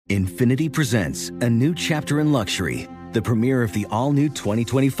Infiniti presents a new chapter in luxury, the premiere of the all-new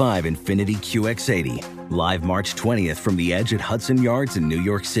 2025 Infiniti QX80, live March 20th from the Edge at Hudson Yards in New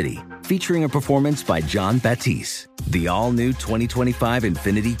York City, featuring a performance by Jon Batiste. The all-new 2025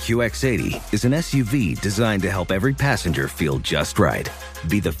 Infiniti QX80 is an SUV designed to help every passenger feel just right.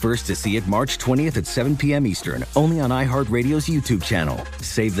 Be the first to see it March 20th at 7 p.m. Eastern, only on iHeartRadio's YouTube channel.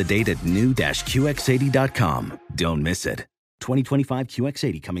 Save the date at new-QX80.com. Don't miss it. 2025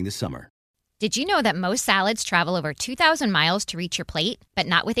 QX80 coming this summer. Did you know that most salads travel over 2,000 miles to reach your plate? But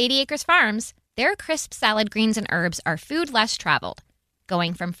not with 80 Acres Farms. Their crisp salad greens and herbs are food less traveled,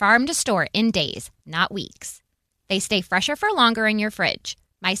 going from farm to store in days, not weeks. They stay fresher for longer in your fridge.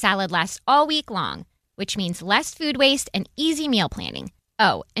 My salad lasts all week long, which means less food waste and easy meal planning.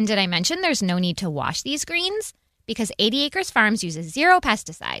 Oh, and did I mention there's no need to wash these greens? Because 80 Acres Farms uses zero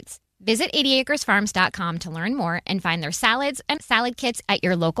pesticides. Visit 80acresfarms.com to learn more and find their salads and salad kits at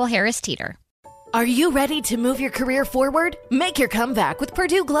your local Harris Teeter. Are you ready to move your career forward? Make your comeback with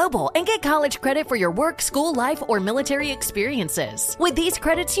Purdue Global and get college credit for your work, school life, or military experiences. With these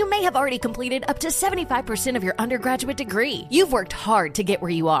credits, you may have already completed up to 75% of your undergraduate degree. You've worked hard to get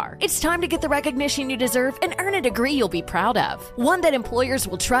where you are. It's time to get the recognition you deserve and earn a degree you'll be proud of. One that employers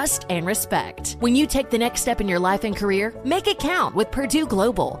will trust and respect. When you take the next step in your life and career, make it count with Purdue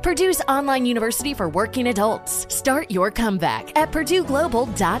Global, Purdue's online university for working adults. Start your comeback at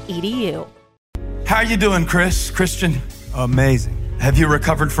purdueglobal.edu. How are you doing, Christian? Amazing. Have you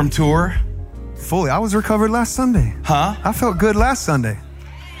recovered from tour? Fully. I was recovered last Sunday. Huh? I felt good last Sunday.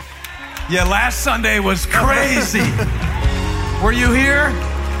 Yeah, last Sunday was crazy. Were you here?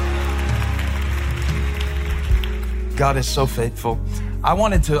 God is so faithful. I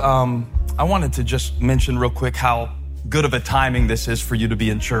wanted to just mention real quick how good of a timing this is for you to be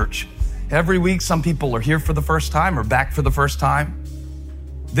in church. Every week, some people are here for the first time or back for the first time.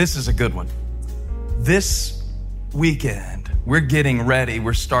 This is a good one. This weekend, we're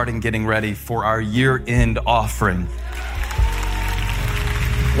starting getting ready for our year-end offering.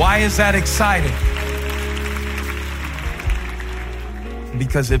 Why is that exciting?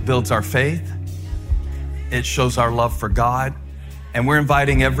 Because it builds our faith, it shows our love for God, and we're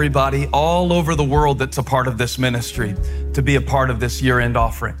inviting everybody all over the world that's a part of this ministry to be a part of this year-end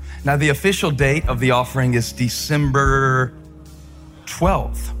offering. Now, the official date of the offering is December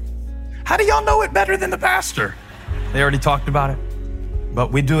 12th. How do y'all know it better than the pastor? They already talked about it.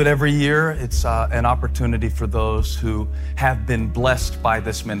 But we do it every year. It's an opportunity for those who have been blessed by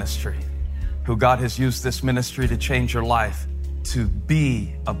this ministry, who God has used this ministry to change your life, to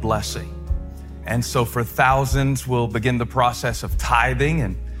be a blessing. And so for thousands, we'll begin the process of tithing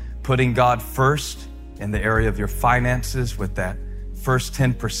and putting God first in the area of your finances with that first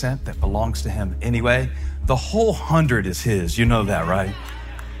 10% that belongs to Him anyway. The whole 100 is His. You know that, right?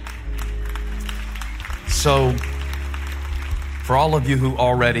 So for all of you who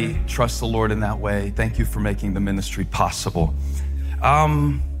already trust the Lord in that way, thank you for making the ministry possible.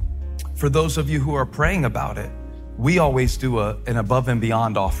 For those of you who are praying about it, we always do an above and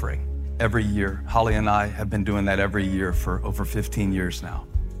beyond offering every year. Holly and I have been doing that every year for over 15 years now.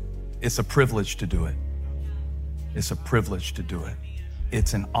 It's a privilege to do it. It's a privilege to do it.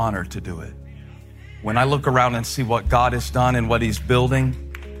 It's an honor to do it. When I look around and see what God has done and what He's building,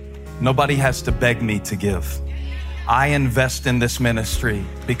 nobody has to beg me to give. I invest in this ministry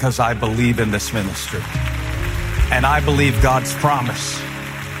because I believe in this ministry. And I believe God's promise.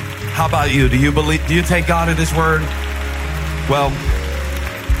 How about you? Do you take God at His word? Well,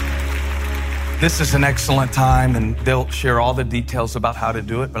 this is an excellent time, and they'll share all the details about how to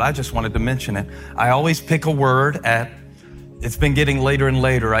do it, but I just wanted to mention it. I always pick a word it's been getting later and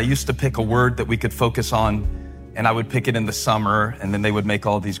later. I used to pick a word that we could focus on, and I would pick it in the summer, and then they would make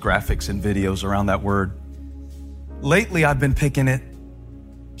all these graphics and videos around that word. Lately, I've been picking it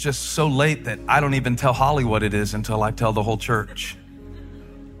just so late that I don't even tell Holly what it is until I tell the whole church.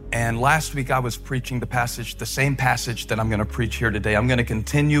 And last week, I was preaching the same passage that I'm going to preach here today. I'm going to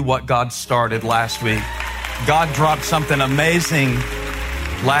continue what God started last week. God dropped something amazing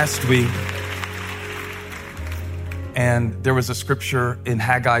last week. And there was a scripture in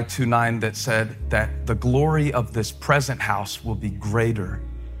Haggai 2:9 that said that the glory of this present house will be greater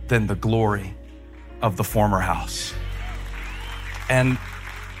than the glory of the former house. And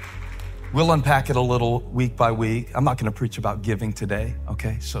we'll unpack it a little week by week. I'm not going to preach about giving today,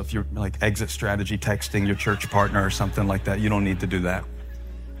 okay? So if you're like exit strategy texting your church partner or something like that, you don't need to do that.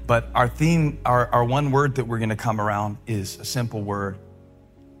 But our theme, our one word that we're going to come around is a simple word: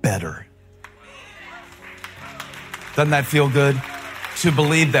 better. Doesn't that feel good? To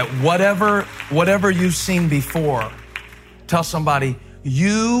believe that whatever you've seen before, tell somebody,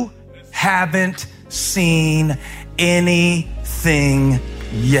 You haven't seen anything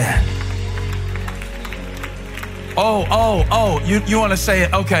yet. You want to say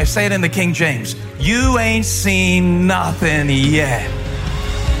it? Okay, say it in the King James. You ain't seen nothing yet.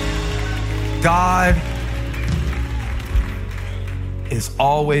 God is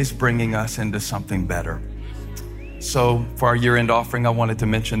always bringing us into something better. So for our year-end offering, I wanted to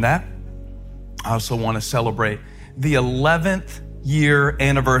mention that. I also want to celebrate the 11th year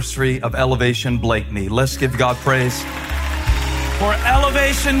anniversary of Elevation Blakeney. Let's give God praise for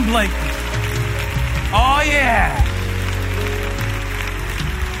Elevation Blakeney. Oh yeah.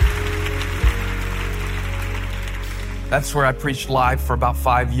 That's where I preached live for about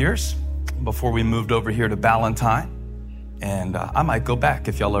 5 years before we moved over here to Ballantyne. And I might go back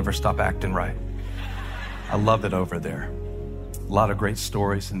if y'all ever stop acting right. I love it over there. A lot of great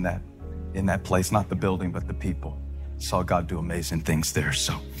stories in that place, not the building, but the people. Saw God do amazing things there.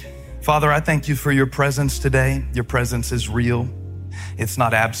 So, Father, I thank you for your presence today. Your presence is real. It's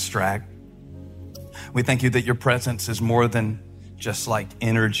not abstract. We thank you that your presence is more than just like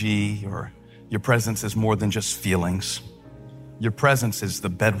energy, or your presence is more than just feelings. Your presence is the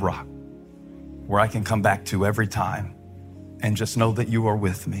bedrock where I can come back to every time and just know that you are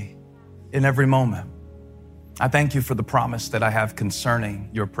with me in every moment. I thank you for the promise that I have concerning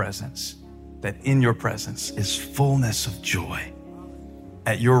your presence, that in your presence is fullness of joy.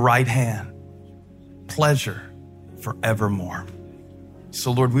 At your right hand, pleasure forevermore.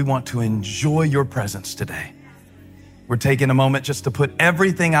 So Lord, we want to enjoy your presence today. We're taking a moment just to put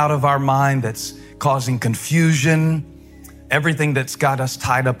everything out of our mind that's causing confusion, everything that's got us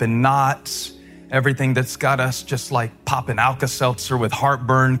tied up in knots, everything that's got us just like popping Alka-Seltzer with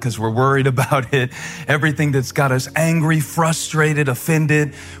heartburn because we're worried about it, everything that's got us angry, frustrated,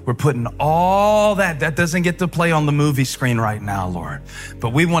 offended. We're putting all that doesn't get to play on the movie screen right now, Lord.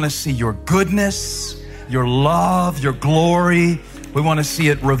 But we want to see your goodness, your love, your glory. We want to see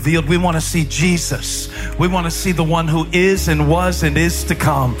it revealed. We want to see Jesus. We want to see the one who is and was and is to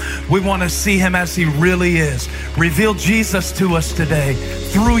come. We want to see him as he really is. Reveal Jesus to us today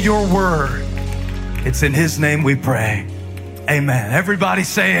through your word. It's in his name we pray. Amen. Everybody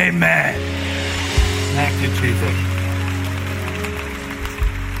say amen. Thank you, Jesus.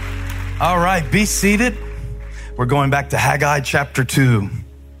 All right, be seated. We're going back to Haggai chapter 2.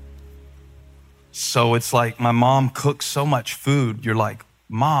 So it's like my mom cooks so much food. You're like,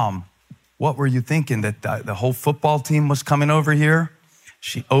 Mom, what were you thinking? That the whole football team was coming over here?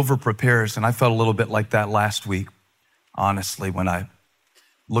 She over-prepares, and I felt a little bit like that last week. Honestly, when I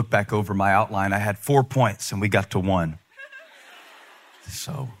look back over my outline, I had 4 points, and we got to 1.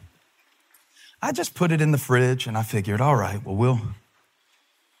 So I just put it in the fridge, and I figured, all right, well,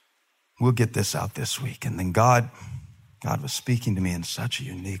 we'll get this out this week. And then God was speaking to me in such a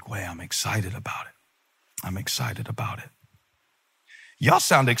unique way. I'm excited about it. I'm excited about it. Y'all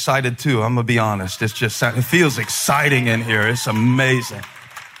sound excited too. I'm gonna be honest. It feels exciting in here. It's amazing.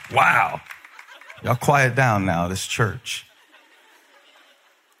 Wow. Y'all quiet down now, this church.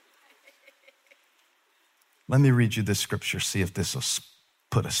 Let me read you this scripture, see if this will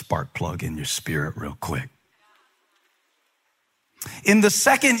put a spark plug in your spirit real quick. In the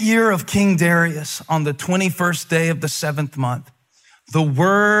 2nd year of King Darius, on the 21st day of the 7th month, the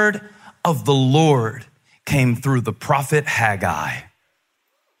word of the Lord came through the prophet Haggai.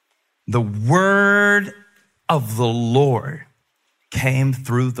 The word of the Lord came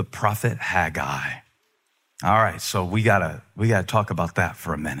through the prophet Haggai. All right, so we gotta talk about that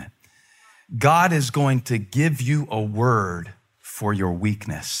for a minute. God is going to give you a word for your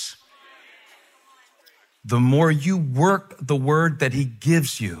weakness. The more you work the word that he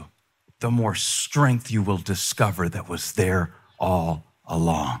gives you, the more strength you will discover that was there all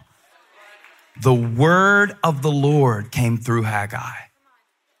along. The word of the Lord came through Haggai.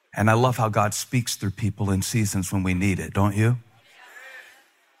 And I love how God speaks through people in seasons when we need it, don't you?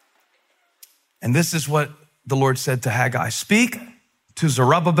 And this is what the Lord said to Haggai. Speak to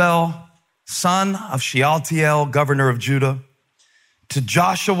Zerubbabel, son of Shealtiel, governor of Judah, to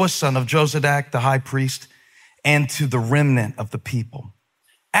Joshua, son of Jozadak, the high priest, and to the remnant of the people.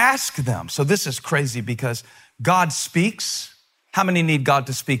 Ask them. So this is crazy because God speaks. How many need God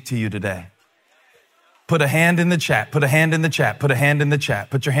to speak to you today? Put a hand in the chat, put a hand in the chat, put a hand in the chat,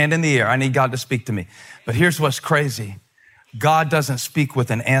 put your hand in the air. I need God to speak to me. But here's what's crazy. God doesn't speak with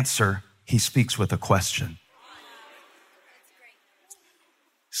an answer. He speaks with a question.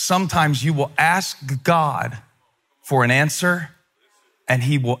 Sometimes you will ask God for an answer and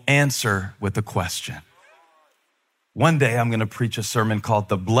he will answer with a question. One day I'm going to preach a sermon called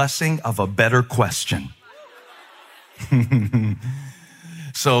The Blessing of a Better Question.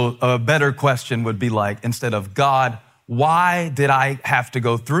 So a better question would be like, instead of God, why did I have to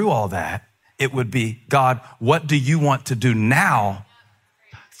go through all that? It would be, God, what do you want to do now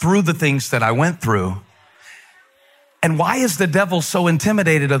through the things that I went through? And why is the devil so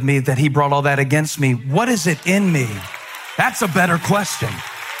intimidated of me that he brought all that against me? What is it in me? That's a better question.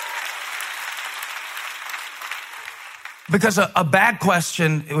 Because a bad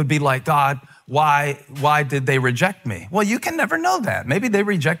question, it would be like, God, why did they reject me? Well, you can never know that. Maybe they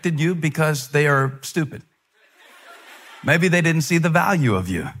rejected you because they are stupid. Maybe they didn't see the value of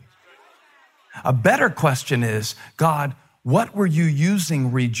you. A better question is, God, what were you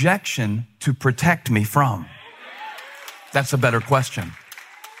using rejection to protect me from? That's a better question.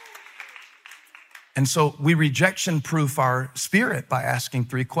 And so we rejection-proof our spirit by asking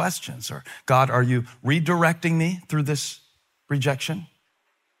 3 questions. Or, God, are you redirecting me through this rejection?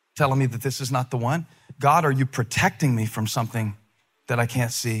 Telling me that this is not the one? God, are you protecting me from something that I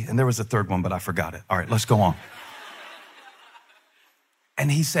can't see? And there was a third one, but I forgot it. All right, let's go on. And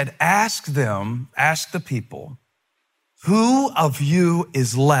he said, ask the people, who of you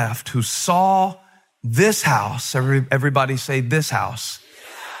is left who saw this house? Everybody say this house.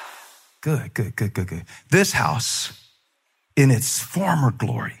 Good. This house in its former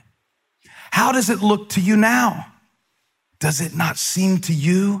glory. How does it look to you now? Does it not seem to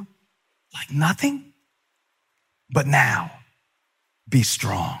you like nothing? But now, be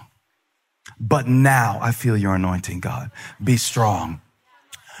strong. But now, I feel your anointing, God. Be strong.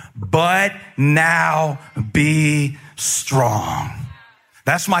 But now, be strong.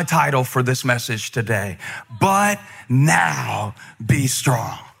 That's my title for this message today. But now, be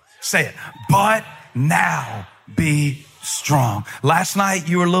strong. Say it. But now, be strong. Last night,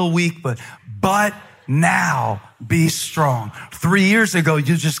 you were a little weak, but now, be strong. 3 years ago,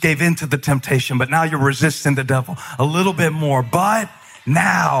 you just gave in to the temptation, but now you're resisting the devil a little bit more. But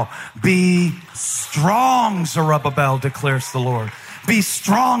now, be strong, Zerubbabel, declares the Lord. Be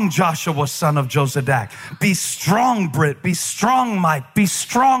strong, Joshua, son of Josadak. Be strong, Britt. Be strong, Mike. Be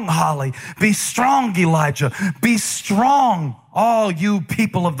strong, Holly. Be strong, Elijah. Be strong, all you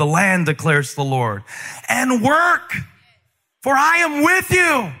people of the land, declares the Lord. And work, for I am with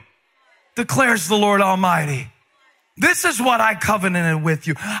you, declares the Lord Almighty. This is what I covenanted with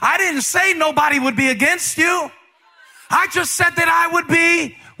you. I didn't say nobody would be against you. I just said that I would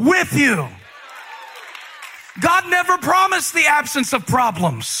be with you. God never promised the absence of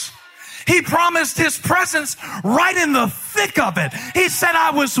problems. He promised his presence right in the thick of it. He said,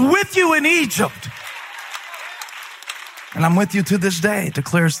 I was with you in Egypt. And I'm with you to this day,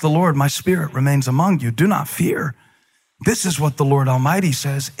 declares the Lord. My spirit remains among you. Do not fear. This is what the Lord Almighty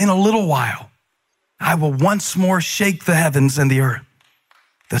says. In a little while, I will once more shake the heavens and the earth,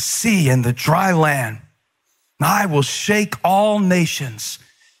 the sea and the dry land. I will shake all nations,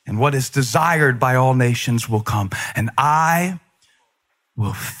 and what is desired by all nations will come. And I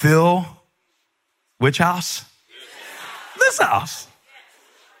will fill which house? This house.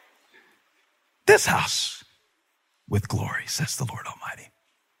 This house with glory, says the Lord Almighty.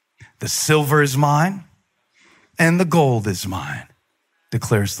 The silver is mine and the gold is mine,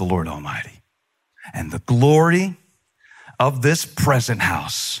 declares the Lord Almighty. And the glory of this present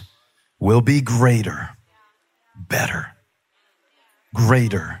house will be greater, better,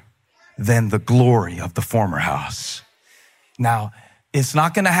 greater than the glory of the former house. Now, it's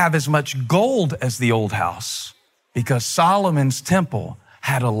not going to have as much gold as the old house because Solomon's temple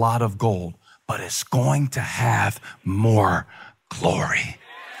had a lot of gold, but it's going to have more glory.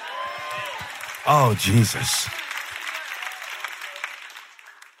 Oh, Jesus.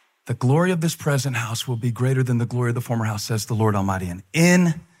 The glory of this present house will be greater than the glory of the former house, says the Lord Almighty. And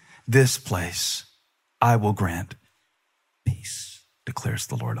in this place, I will grant peace, declares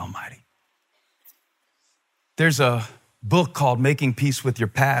the Lord Almighty. There's a book called Making Peace with Your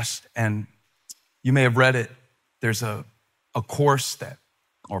Past, and you may have read it. There's a course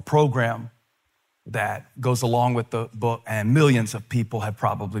or program that goes along with the book, and millions of people have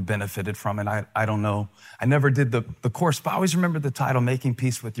probably benefited from it. I don't know. I never did the course, but I always remember the title, Making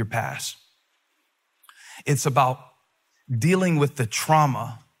Peace with Your Past. It's about dealing with the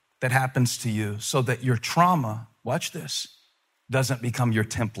trauma that happens to you so that your trauma, watch this, doesn't become your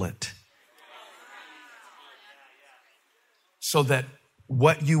template. So that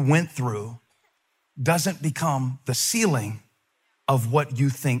what you went through doesn't become the ceiling of what you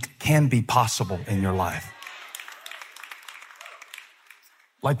think can be possible in your life.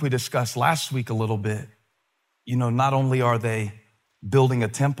 Like we discussed last week a little bit, not only are they building a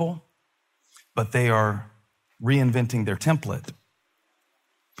temple, but they are reinventing their template.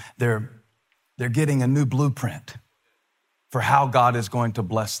 They're getting a new blueprint. for how God is going to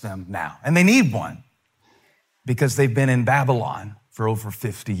bless them now. And they need one because they've been in Babylon for over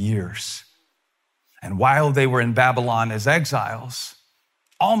 50 years. And while they were in Babylon as exiles,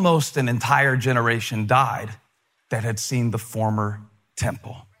 almost an entire generation died that had seen the former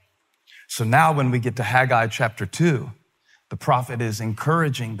temple. So now when we get to Haggai chapter 2, the prophet is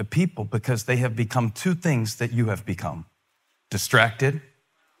encouraging the people because they have become two things that you have become: distracted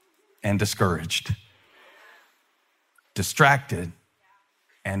and discouraged. Distracted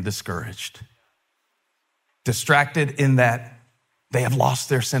and discouraged. Distracted in that they have lost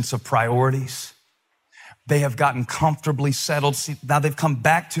their sense of priorities. They have gotten comfortably settled. See, now they've come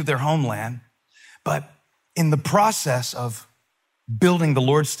back to their homeland, but in the process of building the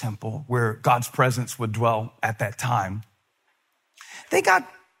Lord's temple, where God's presence would dwell at that time, they got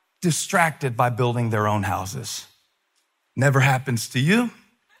distracted by building their own houses. Never happens to you,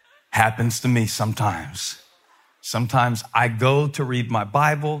 happens to me sometimes. Sometimes I go to read my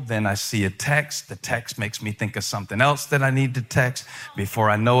Bible, then I see a text. The text makes me think of something else that I need to text. Before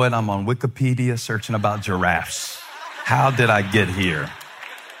I know it, I'm on Wikipedia searching about giraffes. How did I get here?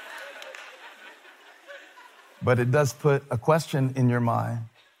 But it does put a question in your mind.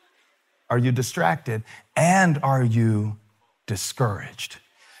 Are you distracted? And are you discouraged?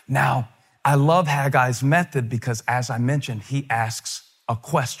 Now, I love Haggai's method because, as I mentioned, he asks a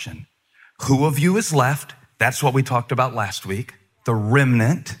question. Who of you is left? That's what we talked about last week. The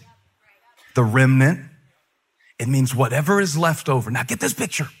remnant. The remnant. It means whatever is left over. Now get this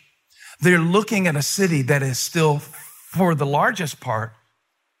picture. They're looking at a city that is still, for the largest part,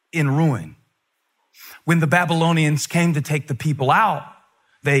 in ruin. When the Babylonians came to take the people out,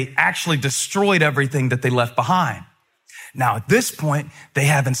 they actually destroyed everything that they left behind. Now, at this point, they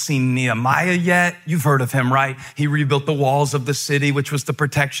haven't seen Nehemiah yet. You've heard of him, right? He rebuilt the walls of the city, which was the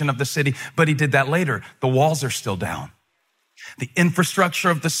protection of the city, but he did that later. The walls are still down. The infrastructure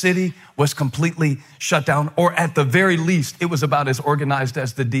of the city was completely shut down, or at the very least, it was about as organized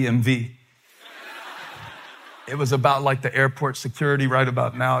as the DMV. It was about like the airport security right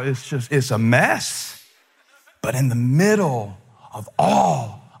about now. It's a mess. But in the middle of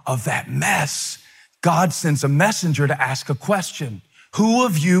all of that mess, God sends a messenger to ask a question. Who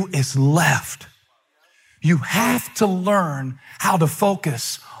of you is left? You have to learn how to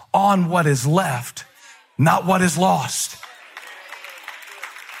focus on what is left, not what is lost.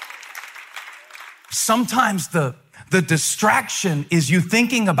 Sometimes the distraction is you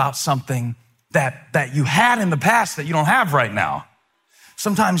thinking about something that you had in the past that you don't have right now.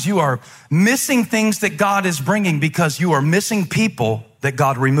 Sometimes you are missing things that God is bringing because you are missing people that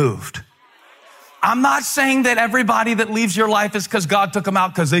God removed. I'm not saying that everybody that leaves your life is because God took them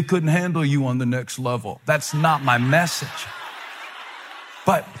out because they couldn't handle you on the next level. That's not my message.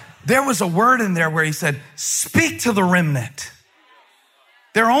 But there was a word in there where he said, speak to the remnant.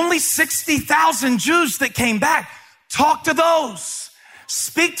 There are only 60,000 Jews that came back. Talk to those.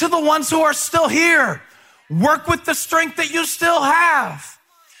 Speak to the ones who are still here. Work with the strength that you still have.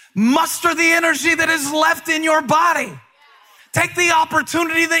 Muster the energy that is left in your body. Take the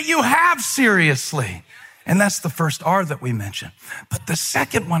opportunity that you have seriously. And that's the first R that we mentioned. But the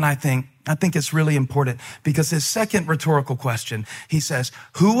second one, I think it's really important because his second rhetorical question, he says,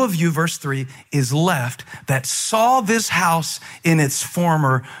 who of you, verse 3, is left that saw this house in its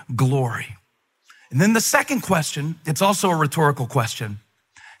former glory? And then the second question, it's also a rhetorical question.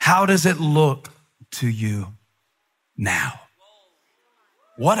 How does it look to you now?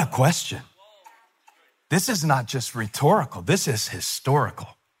 What a question. This is not just rhetorical. This is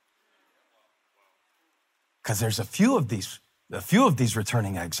historical. Because there's a few of these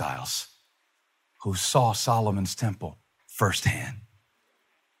returning exiles who saw Solomon's temple firsthand.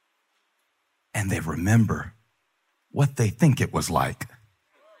 And they remember what they think it was like.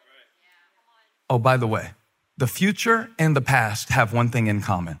 Oh, by the way, the future and the past have one thing in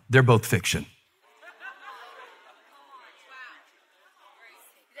common. They're both fiction.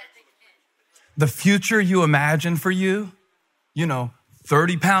 The future you imagine for you,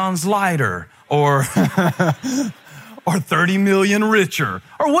 30 pounds lighter or 30 million richer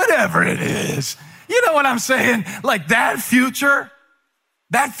or whatever it is. You know what I'm saying? Like that future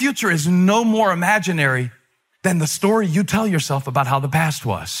is no more imaginary than the story you tell yourself about how the past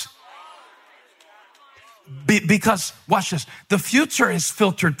was. Because, watch this, the future is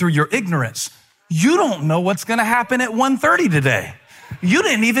filtered through your ignorance. You don't know what's going to happen at 1:30 today. You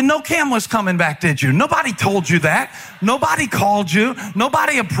didn't even know Cam was coming back, did you? Nobody told you that. Nobody called you.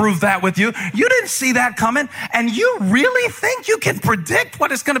 Nobody approved that with you. You didn't see that coming. And you really think you can predict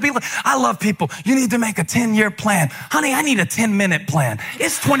what it's going to be like? I love people. You need to make a 10-year plan. Honey, I need a 10-minute plan.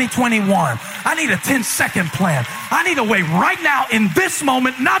 It's 2021. I need a 10-second plan. I need to wait right now in this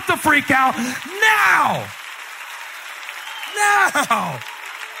moment, not to freak out. Now.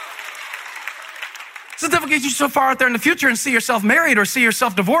 It's difficult to get you so far out there in the future and see yourself married or see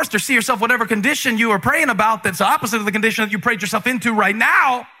yourself divorced or see yourself whatever condition you are praying about that's the opposite of the condition that you prayed yourself into right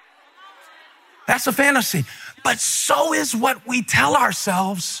now. That's a fantasy. But so is what we tell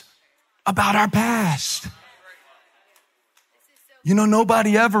ourselves about our past. You know,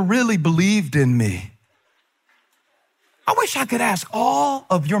 nobody ever really believed in me. I wish I could ask all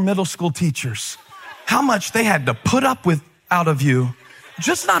of your middle school teachers how much they had to put up with out of you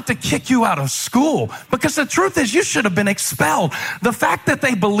just not to kick you out of school, because the truth is you should have been expelled. The fact that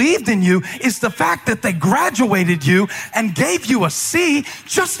they believed in you is the fact that they graduated you and gave you a C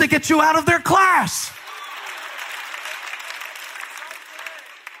just to get you out of their class.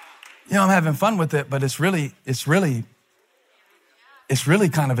 You know, I'm having fun with it, but it's really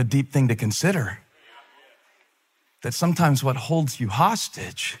kind of a deep thing to consider. That sometimes what holds you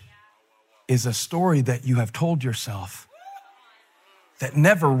hostage is a story that you have told yourself that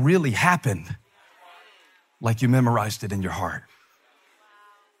never really happened, like you memorized it in your heart.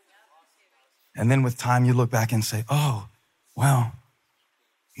 And then with time, you look back and say, oh, well,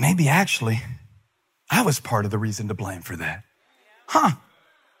 maybe actually I was part of the reason to blame for that.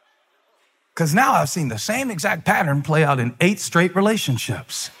 Because now I've seen the same exact pattern play out in 8 straight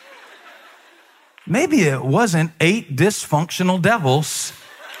relationships. Maybe it wasn't 8 dysfunctional devils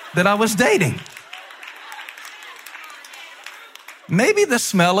that I was dating. Maybe the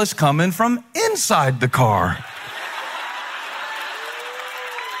smell is coming from inside the car.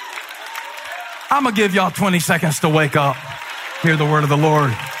 I'm gonna give y'all 20 seconds to wake up, hear the word of the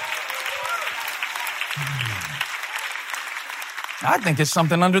Lord. I think it's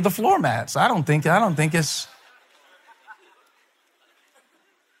something under the floor mats. I don't think it's.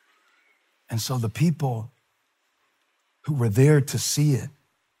 And so the people who were there to see it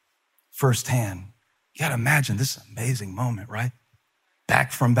firsthand, you gotta imagine this is an amazing moment, right?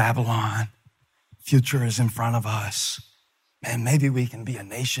 Back from Babylon, future is in front of us. Man, maybe we can be a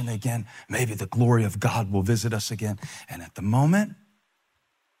nation again. Maybe the glory of God will visit us again. And at the moment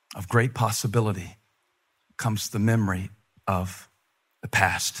of great possibility comes the memory of the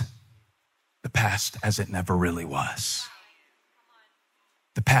past as it never really was.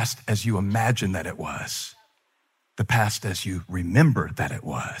 The past as you imagine that it was. The past as you remember that it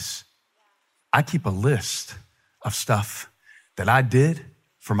was. I keep a list of stuff that I did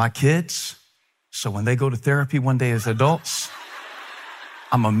for my kids. So when they go to therapy one day as adults,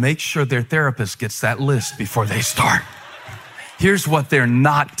 I'm gonna make sure their therapist gets that list before they start. Here's what they're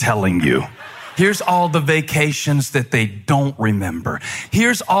not telling you. Here's all the vacations that they don't remember.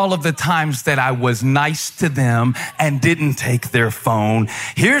 Here's all of the times that I was nice to them and didn't take their phone.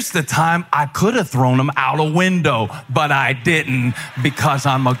 Here's the time I could have thrown them out a window, but I didn't because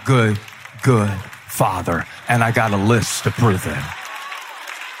I'm a good father, and I got a list to prove it.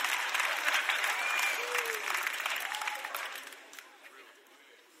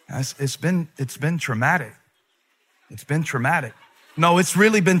 It's been traumatic. It's been traumatic. No, it's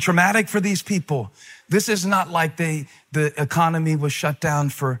really been traumatic for these people. This is not like the economy was shut down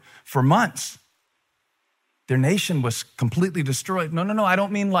for months. Their nation was completely destroyed. No, I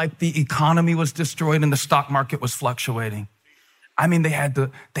don't mean like the economy was destroyed and the stock market was fluctuating. I mean, they had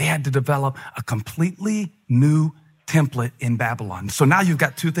to develop a completely new template in Babylon. So now you've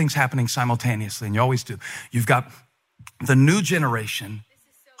got 2 things happening simultaneously, and you always do. You've got the new generation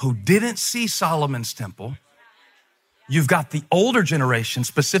who didn't see Solomon's temple. You've got the older generation,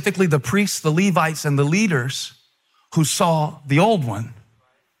 specifically the priests, the Levites, and the leaders who saw the old one.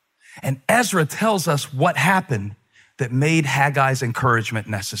 And Ezra tells us what happened that made Haggai's encouragement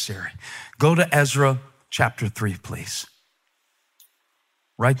necessary. Go to Ezra chapter 3, please.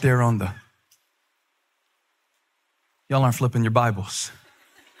 Right there on the, y'all aren't flipping your Bibles.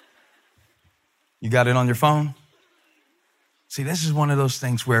 You got it on your phone? See, this is one of those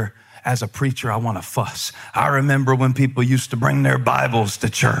things where as a preacher, I want to fuss. I remember when people used to bring their Bibles to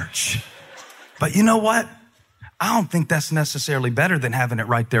church. But you know what? I don't think that's necessarily better than having it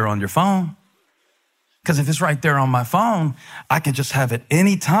right there on your phone. Because if it's right there on my phone, I can just have it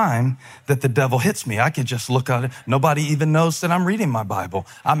any time that the devil hits me. I can just look at it. Nobody even knows that I'm reading my Bible.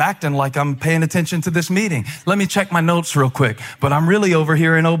 I'm acting like I'm paying attention to this meeting. Let me check my notes real quick. But I'm really over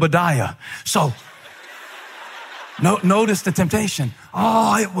here in Obadiah. So Notice the temptation.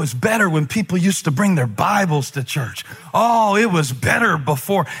 Oh, it was better when people used to bring their Bibles to church. Oh, it was better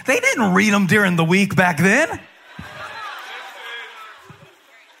before. They didn't read them during the week back then.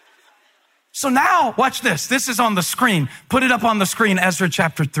 So now, watch this. This is on the screen. Put it up on the screen, Ezra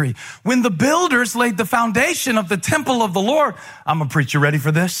chapter 3. When the builders laid the foundation of the temple of the Lord, I'm a preacher, ready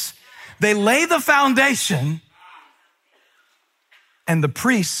for this? They lay the foundation, and the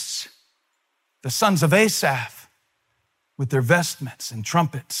priests, the sons of Asaph, with their vestments and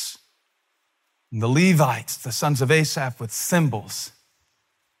trumpets, and the Levites, the sons of Asaph, with cymbals,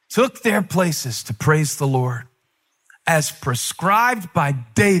 took their places to praise the Lord as prescribed by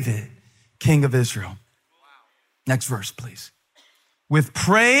David, King of Israel. Next verse, please. With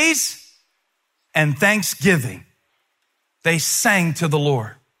praise and thanksgiving, they sang to the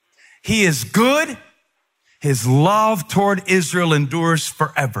Lord. He is good. His love toward Israel endures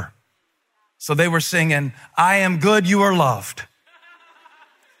forever. So they were singing, I am good, you are loved.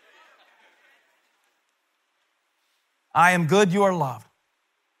 I am good, you are loved.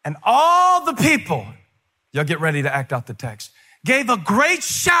 And all the people, y'all get ready to act out the text, gave a great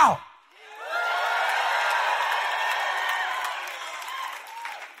shout.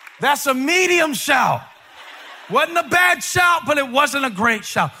 That's a medium shout. Wasn't a bad shout, but it wasn't a great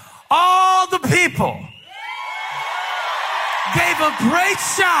shout. All the people gave a great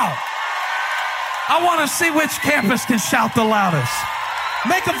shout. I want to see which campus can shout the loudest.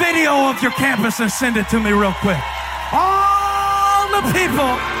 Make a video of your campus and send it to me real quick. All the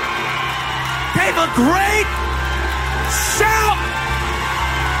people gave a great shout.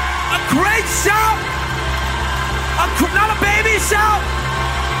 A great shout. Not a baby shout.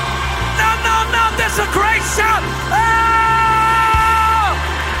 No, that's a great shout. Oh!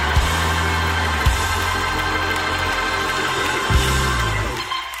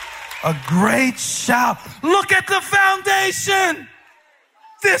 A great shout. Look at the foundation.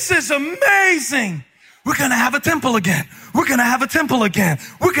 This is amazing. We're going to have a temple again. We're going to have a temple again.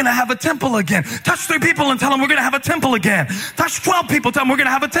 We're going to have a temple again. Touch 3 people and tell them we're going to have a temple again. Touch 12 people, tell them we're going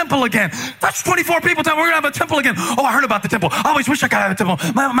to have a temple again. Touch 24 people, tell them we're going to have a temple again. Oh, I heard about the temple. I always wish I could have a temple.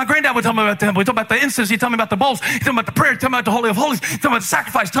 My granddad would tell me about the temple. He told me about the incense. He told me about the bowls. He told me about the prayer. He told me about the Holy of Holies. He told me about the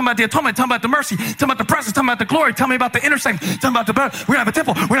sacrifice. He told me about the atonement. He told me about the mercy. He told me about the presence. He told me about the glory. Tell me about the intercession. Tell me about the blood. We're going to have a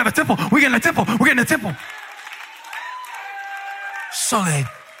temple. We're going to have a temple. We're getting a temple. We're getting a temple. So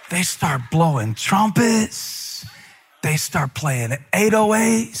they start blowing trumpets. They start playing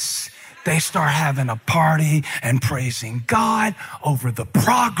 808s. They start having a party and praising God over the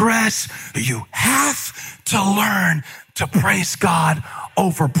progress. You have to learn to praise God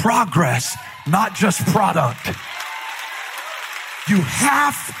over progress, not just product. You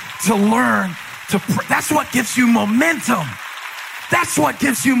have to learn to, that's what gives you momentum. That's what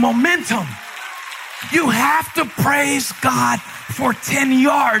gives you momentum. You have to praise God for 10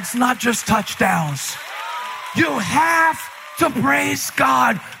 yards, not just touchdowns. You have to praise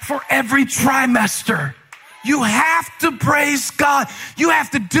God for every trimester. You have to praise God. You have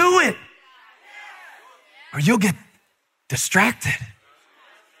to do it, or you'll get distracted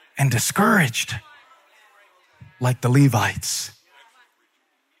and discouraged like the Levites.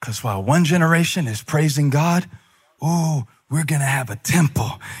 Because while one generation is praising God, oh, we're going to have a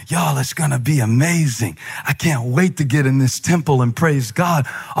temple. Y'all, it's going to be amazing. I can't wait to get in this temple and praise God.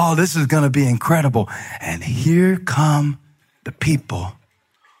 Oh, this is going to be incredible. And here come the people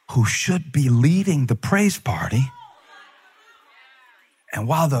who should be leading the praise party. And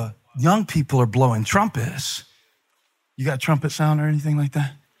while the young people are blowing trumpets, you got trumpet sound or anything like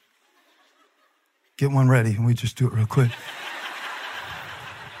that? Get one ready and we just do it real quick.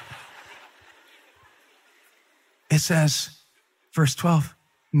 It says, verse 12,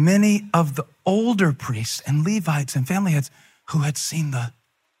 many of the older priests and Levites and family heads who had seen the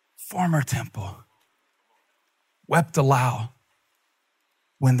former temple wept aloud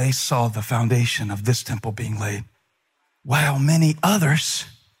when they saw the foundation of this temple being laid, while many others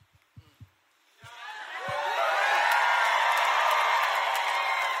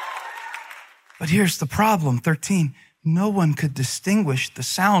but here's the problem, 13. No one could distinguish the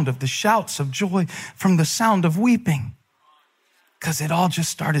sound of the shouts of joy from the sound of weeping, because it all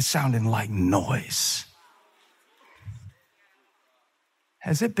just started sounding like noise.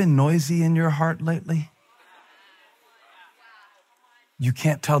 Has it been noisy in your heart lately? You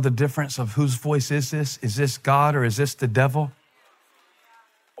can't tell the difference of whose voice is this? Is this God or is this the devil?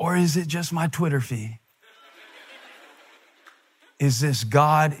 Or is it just my Twitter feed? Is this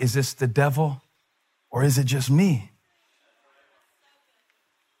God? Is this the devil? Or is it just me?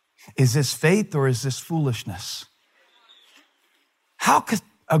 Is this faith or is this foolishness? How could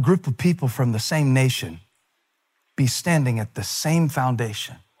a group of people from the same nation be standing at the same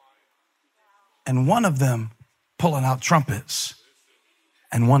foundation, and one of them pulling out trumpets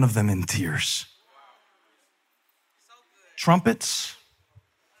and one of them in tears. Trumpets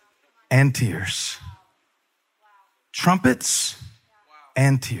and tears. Trumpets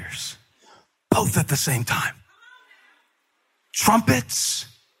and tears. Both at the same time. Trumpets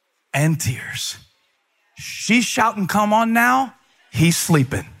and tears. She's shouting, come on now. He's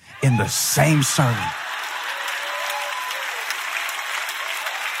sleeping in the same sermon.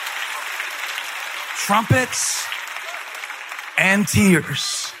 Trumpets and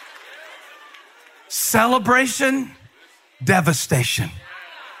tears. Celebration, devastation.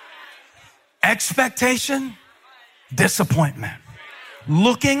 Expectation, disappointment.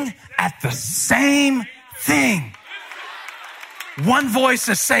 Looking at the same thing. One voice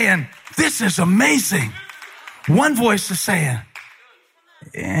is saying, this is amazing. One voice is saying,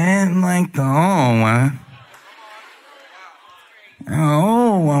 it ain't like the old one. The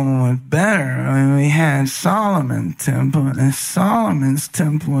old one was better. I mean, we had Solomon's temple, and Solomon's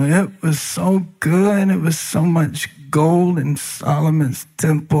temple, it was so good. It was so much gold in Solomon's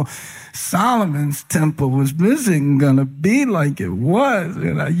temple. Solomon's temple wasn't gonna be like it was,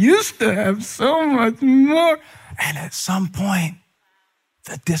 and I used to have so much more. And at some point,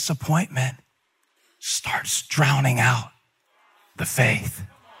 the disappointment starts drowning out the faith.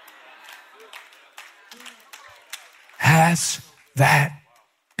 Has that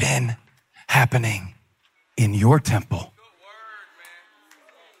been happening in your temple?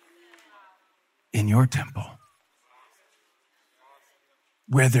 In your temple,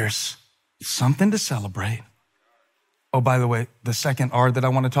 where there's something to celebrate. Oh, by the way, the second R that I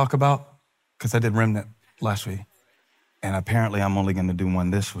want to talk about, because I did remnant last week, and apparently I'm only going to do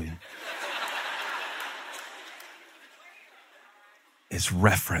one this week, is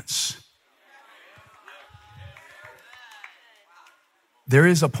reference. There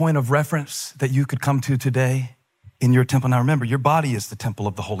is a point of reference that you could come to today in your temple. Now remember, your body is the temple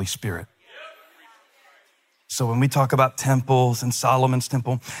of the Holy Spirit. So when we talk about temples and Solomon's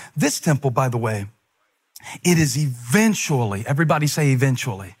temple, this temple, by the way, it is eventually, everybody say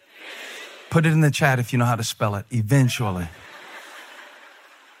eventually. Put it in the chat if you know how to spell it, eventually.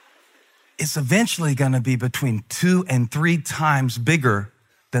 It's eventually going to be between 2 and 3 times bigger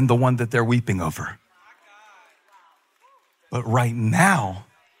than the one that they're weeping over. But right now,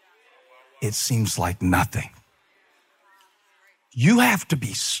 it seems like nothing. You have to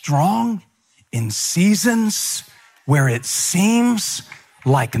be strong in seasons where it seems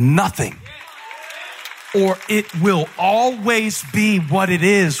like nothing, or it will always be what it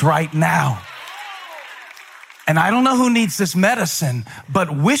is right now. And I don't know who needs this medicine,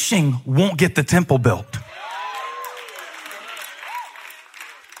 but wishing won't get the temple built.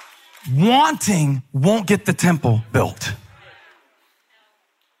 Wanting won't get the temple built.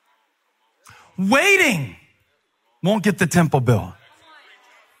 Waiting won't get the temple built.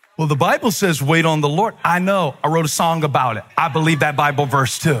 Well, the Bible says, wait on the Lord. I know. I wrote a song about it. I believe that Bible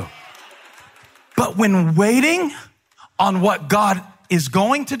verse too. But when waiting on what God is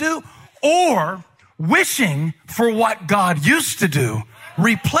going to do, or wishing for what God used to do,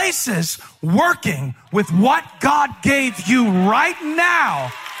 replaces working with what God gave you right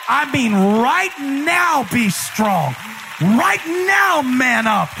now. I mean, right now, be strong. Right now, man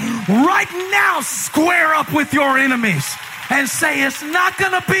up. Right now, square up with your enemies and say, it's not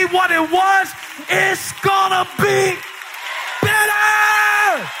going to be what it was. It's going to be better.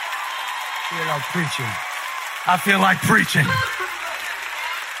 I feel like preaching. I feel like preaching.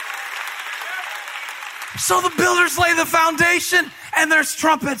 So the builders lay the foundation and there's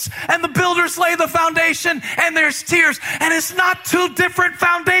trumpets, and the builders lay the foundation and there's tears. And it's not 2 different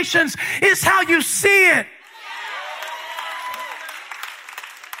foundations. It's how you see it.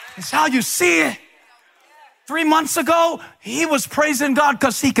 It's how you see it. 3 months ago, he was praising God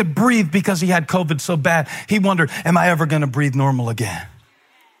because he could breathe because he had COVID so bad. He wondered, am I ever going to breathe normal again?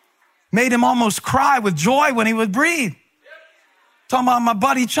 Made him almost cry with joy when he would breathe. Talking about my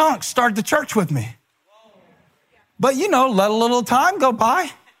buddy Chunk started the church with me. But you know, let a little time go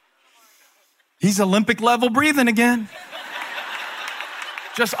by. He's Olympic level breathing again.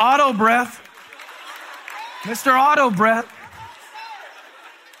 Just auto breath. Mr. Auto breath.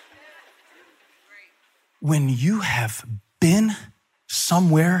 When you have been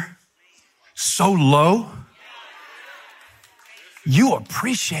somewhere so low, you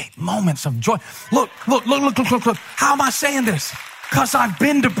appreciate moments of joy. Look. How am I saying this? Because I've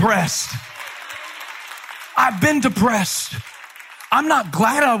been depressed. I've been depressed. I'm not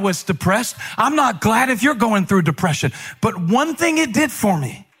glad I was depressed. I'm not glad if you're going through depression. But one thing it did for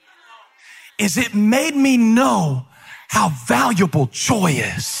me is it made me know how valuable joy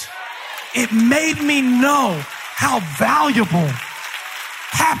is. It made me know how valuable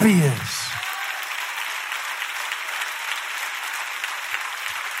happy is.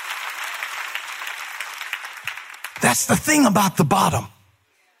 That's the thing about the bottom.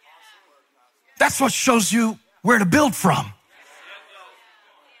 That's what shows you where to build from.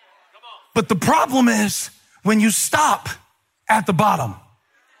 But the problem is when you stop at the bottom.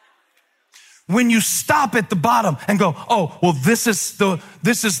 When you stop at the bottom and go, oh, well, this is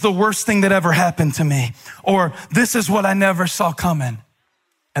the worst thing that ever happened to me. Or this is what I never saw coming.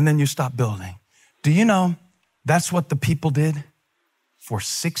 And then you stop building. Do you know that's what the people did for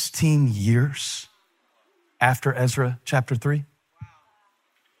 16 years after Ezra chapter 3?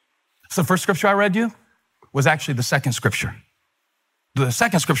 So the first scripture I read you was actually the second scripture. The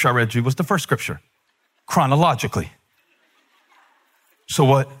second scripture I read you was the first scripture, chronologically.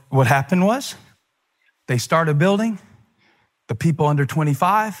 So what happened was they started building. The people under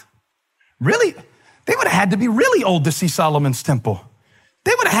 25, really, they would have had to be really old to see Solomon's temple.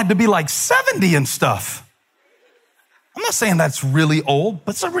 They would have had to be like 70 and stuff. I'm not saying that's really old,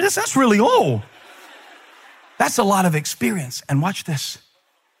 but that's really old. That's a lot of experience. And watch this.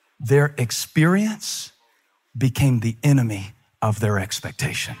 Their experience became the enemy of their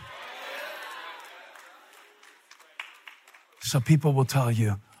expectation. So people will tell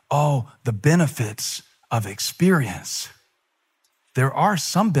you, oh, the benefits of experience. There are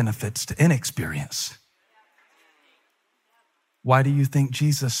some benefits to inexperience. Why do you think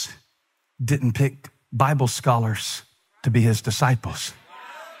Jesus didn't pick Bible scholars to be his disciples?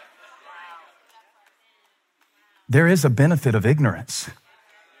 There is a benefit of ignorance.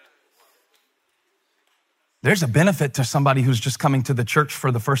 There's a benefit to somebody who's just coming to the church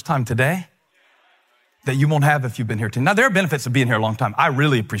for the first time today that you won't have if you've been here too. Now, there are benefits of being here a long time. I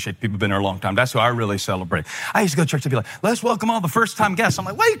really appreciate people been here a long time. That's who I really celebrate. I used to go to church and be like, let's welcome all the first-time guests. I'm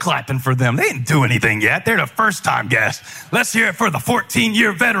like, why are you clapping for them? They didn't do anything yet. They're the first-time guests. Let's hear it for the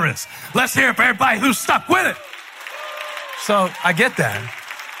 14-year veterans. Let's hear it for everybody who's stuck with it. So I get that.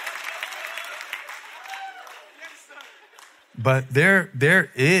 But there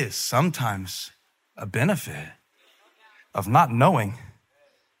is sometimes a benefit of not knowing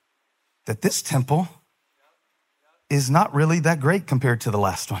that this temple is not really that great compared to the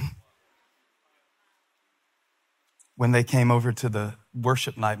last one. When they came over to the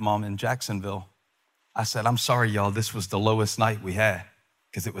worship night, Mom, in Jacksonville, I said, I'm sorry, y'all, this was the lowest night we had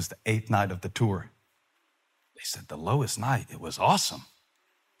because it was the 8th night of the tour. They said, the lowest night, it was awesome.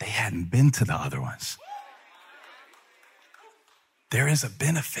 They hadn't been to the other ones. There is a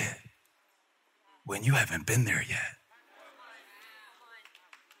benefit when you haven't been there yet.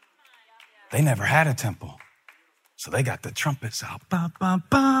 They never had a temple, so they got the trumpets out. Ba, ba,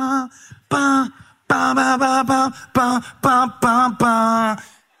 ba, ba, ba, ba, ba, ba, ba, ba, ba,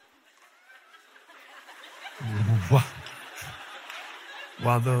 ba.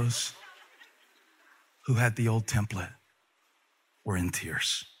 While those who had the old template were in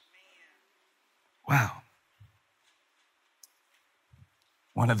tears. Wow.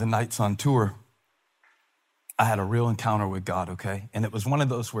 One of the nights on tour, I had a real encounter with God, okay? And it was one of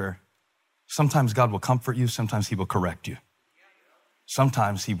those where sometimes God will comfort you, sometimes he will correct you.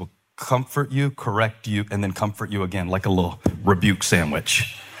 Sometimes he will comfort you, correct you, and then comfort you again, like a little rebuke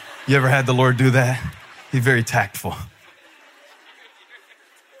sandwich. You ever had the Lord do that? He's very tactful.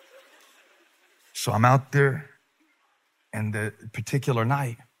 So I'm out there, and the particular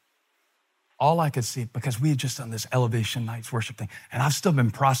night, all I could see, because we had just done this Elevation Nights worship thing, and I've still been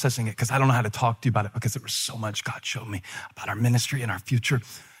processing it because I don't know how to talk to you about it because there was so much God showed me about our ministry and our future.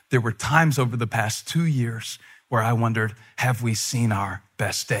 There were times over the past 2 years where I wondered, have we seen our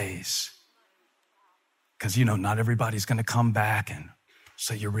best days? Because, not everybody's going to come back, and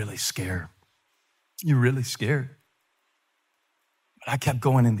so you're really scared. You're really scared. But I kept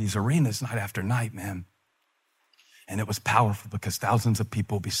going in these arenas night after night, man. And it was powerful because thousands of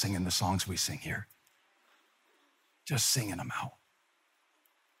people will be singing the songs we sing here. Just singing them out.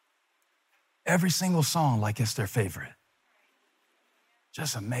 Every single song like it's their favorite.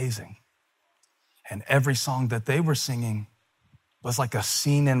 Just amazing. And every song that they were singing was like a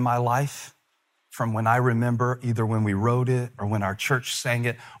scene in my life from when I remember either when we wrote it or when our church sang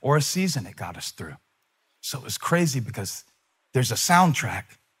it or a season it got us through. So it was crazy because there's a soundtrack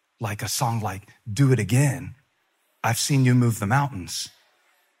like a song like Do It Again. I've Seen You Move the Mountains.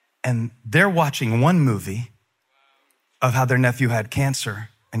 And they're watching one movie of how their nephew had cancer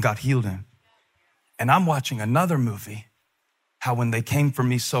and God healed him. And I'm watching another movie, how when they came for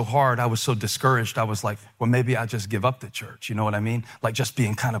me so hard, I was so discouraged. I was like, well, maybe I just give up the church. You know what I mean? Like just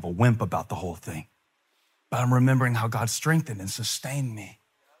being kind of a wimp about the whole thing. But I'm remembering how God strengthened and sustained me.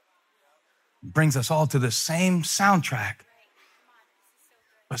 Brings us all to the same soundtrack,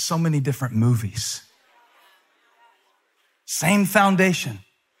 but so many different movies. Same foundation,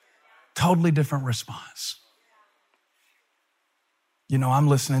 totally different response. You know, I'm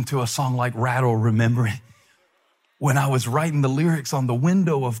listening to a song like Rattle, remembering when I was writing the lyrics on the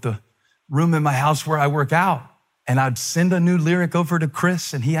window of the room in my house where I work out. And I'd send a new lyric over to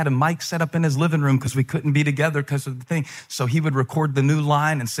Chris, and he had a mic set up in his living room because we couldn't be together because of the thing. So he would record the new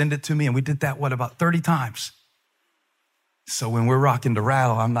line and send it to me, and we did that, about 30 times. So when we're rocking to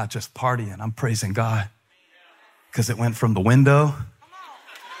Rattle, I'm not just partying, I'm praising God because it went from the window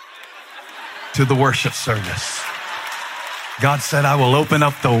to the worship service. God said, I will open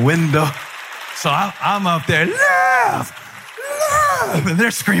up the window. So I'm up there, live! And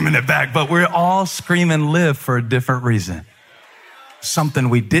they're screaming it back, but we're all screaming live for a different reason. Something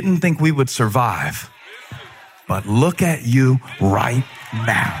we didn't think we would survive. But look at you right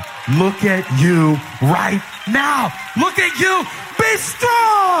now. Look at you right now. Look at you. Be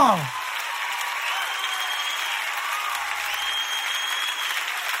strong.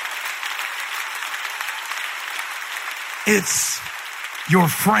 It's your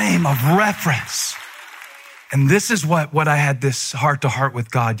frame of reference. And this is what I had this heart to heart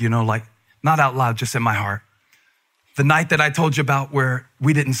with God, like not out loud, just in my heart. The night that I told you about where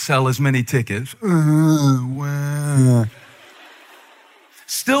we didn't sell as many tickets.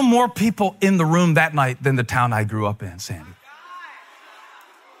 Still more people in the room that night than the town I grew up in, Sandy.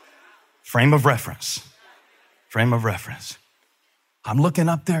 Frame of reference. Frame of reference. I'm looking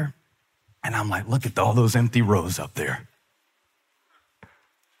up there and I'm like, look at all those empty rows up there.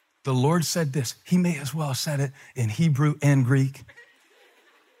 The Lord said this. He may as well have said it in Hebrew and Greek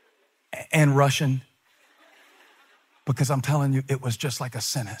and Russian, because I'm telling you, it was just like a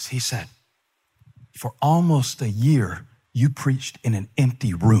sentence. He said, for almost a year, you preached in an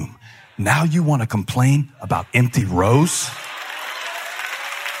empty room. Now you want to complain about empty rows?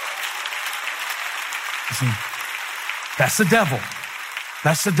 You see, that's the devil.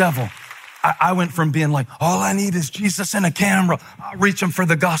 That's the devil. I went from being like, all I need is Jesus and a camera. I'll reach him for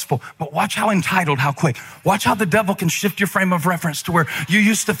the gospel. But watch how entitled, how quick. Watch how the devil can shift your frame of reference to where you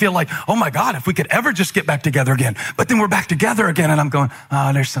used to feel like, oh my God, if we could ever just get back together again. But then we're back together again. And I'm going,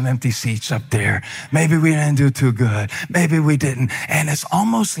 oh, there's some empty seats up there. Maybe we didn't do too good. Maybe we didn't. And it's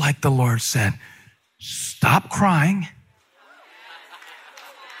almost like the Lord said, stop crying.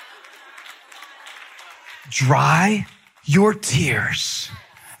 Dry your tears.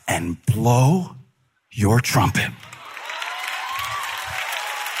 And blow your trumpet.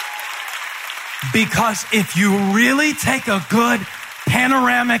 Because if you really take a good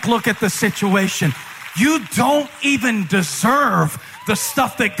panoramic look at the situation, you don't even deserve the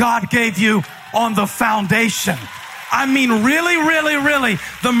stuff that God gave you on the foundation. I mean, really, really, really,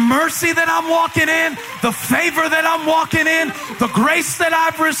 the mercy that I'm walking in, the favor that I'm walking in, the grace that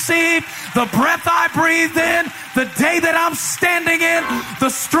I've received, the breath I breathed in, the day that I'm standing in, the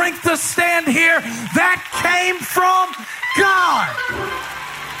strength to stand here, that came from God.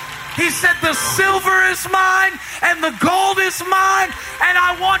 He said, the silver is mine and the gold is mine, and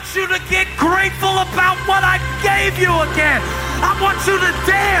I want you to get grateful about what I gave you again. I want you to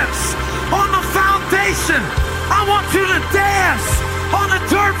dance on the foundation. I want you to dance on the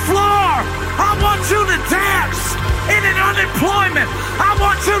dirt floor. I want you to dance in an unemployment. I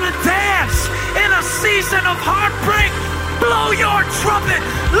want you to dance in a season of heartbreak. Blow your trumpet,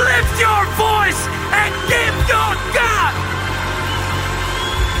 lift your voice, and give your God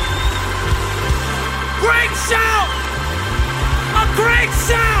great shout. A great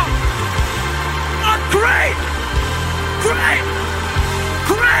shout. A great, great,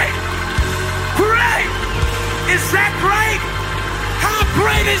 great, great. Is that great? How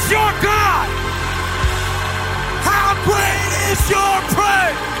great is your God? How great is your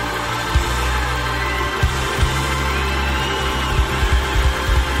praise?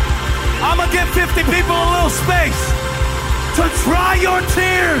 I'm going to give 50 people a little space to dry your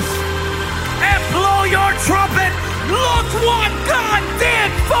tears and blow your trumpet. Look what God did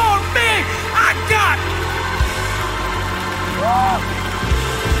for me. I got it. Woo!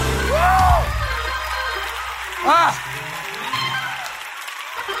 Woo!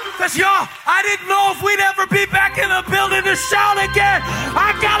 Because y'all, I didn't know if we'd ever be back in the building to shout again.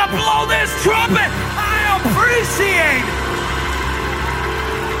 I gotta blow this trumpet. I appreciate it.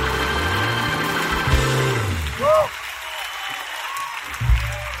 Woo.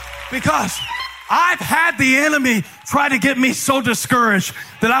 Because I've had the enemy try to get me so discouraged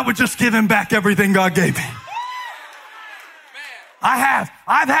that I would just give him back everything God gave me. I've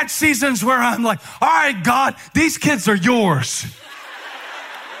had seasons where I'm like, all right, God, these kids are yours.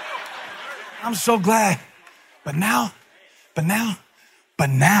 I'm so glad. But now, I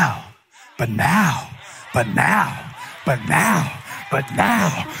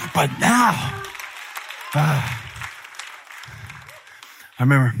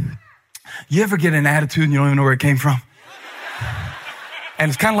remember, you ever get an attitude and you don't even know where it came from? And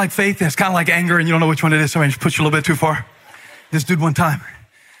it's kind of like faith and it's kind of like anger and you don't know which one it is. Somebody just pushed you a little bit too far. This dude one time,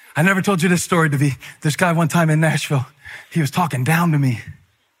 I never told you this story, Davi. This guy one time in Nashville, he was talking down to me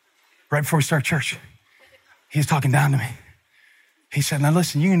right before we started church. He was talking down to me. He said, now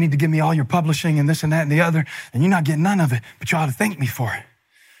listen, you need to give me all your publishing and this and that and the other, and you're not getting none of it, but you ought to thank me for it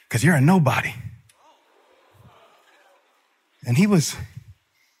because you're a nobody. And he was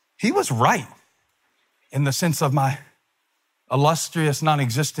right in the sense of my illustrious,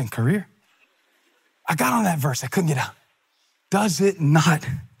 non-existent career. I got on that verse. I couldn't get out. Does it not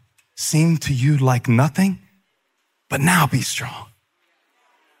seem to you like nothing? But now be strong.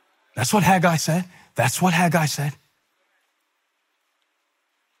 That's what Haggai said. That's what Haggai said.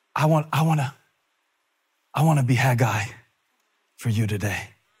 I want to be Haggai for you today.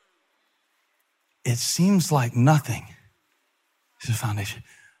 It seems like nothing is the foundation.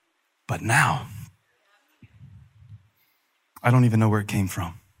 But now, I don't even know where it came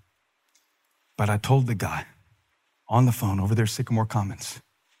from. But I told the guy on the phone over there, Sycamore Commons,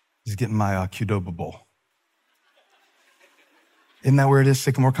 he's getting my Qdoba bowl. Isn't that where it is,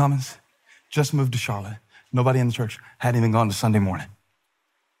 Sycamore Commons? Just moved to Charlotte. Nobody in the church. Hadn't even gone to Sunday morning.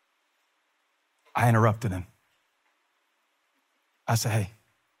 I interrupted him. I said, hey,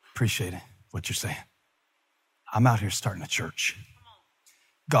 appreciate it, what you're saying. I'm out here starting a church.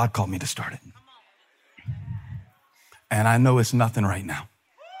 God called me to start it. And I know it's nothing right now.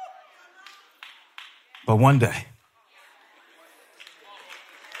 But one day,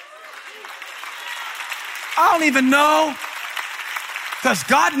 I don't even know, because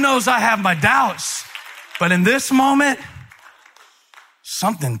God knows I have my doubts. But in this moment,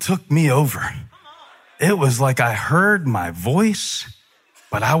 something took me over. It was like I heard my voice,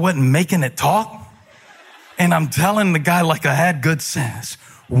 but I wasn't making it talk. And I'm telling the guy like I had good sense.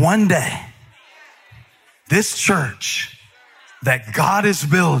 One day, this church that God is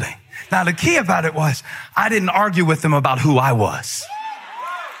building. Now, the key about it was I didn't argue with him about who I was.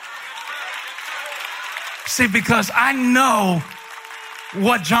 See, because I know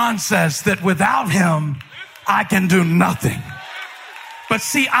what John says, that without him, I can do nothing. But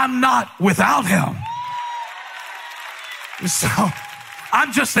see, I'm not without him. So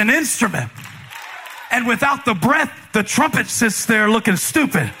I'm just an instrument. And without the breath, the trumpet sits there looking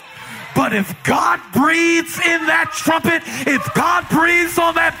stupid. But if God breathes in that trumpet, if God breathes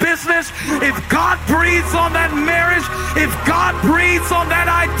on that business, if God breathes on that marriage, if God breathes on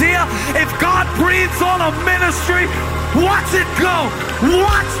that idea, if God breathes on a ministry, watch it go.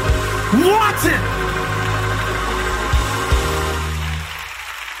 Watch it.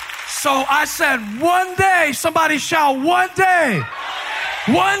 So I said, one day, somebody shout, one day.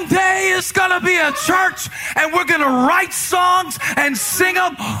 One day it's going to be a church and we're going to write songs and sing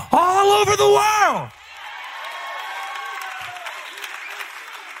them all over the world.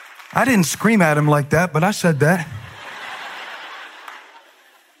 I didn't scream at him like that, but I said that.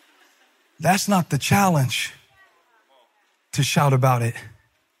 That's not the challenge to shout about it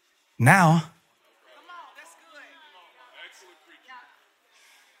now.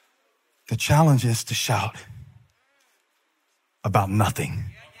 The challenge is to shout about nothing.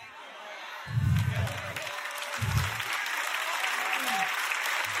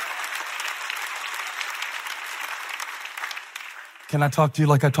 Can I talk to you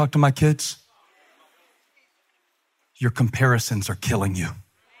like I talk to my kids? Your comparisons are killing you.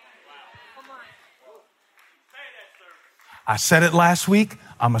 I said it last week.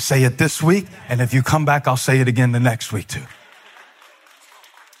 I'm going to say it this week. And if you come back, I'll say it again the next week too.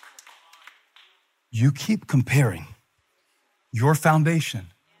 You keep comparing your foundation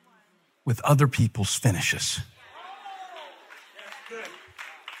with other people's finishes.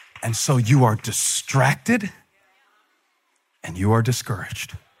 And so you are distracted and you are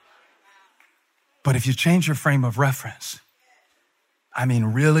discouraged. But if you change your frame of reference, I mean,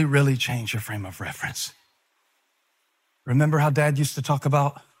 really, really change your frame of reference. Remember how Dad used to talk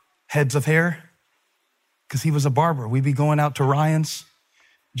about heads of hair? Because he was a barber. We'd be going out to Ryan's.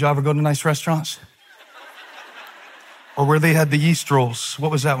 Did you ever go to nice restaurants? Or where they had the yeast rolls.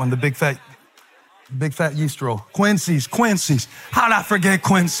 What was that one? The big fat yeast roll. Quincy's. How'd I forget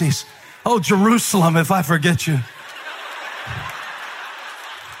Quincy's? Oh, Jerusalem, if I forget you.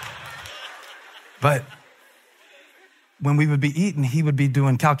 when we would be eating, he would be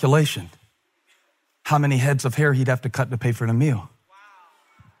doing calculation. How many heads of hair he'd have to cut to pay for the meal.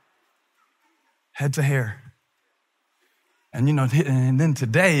 Heads of hair. And and then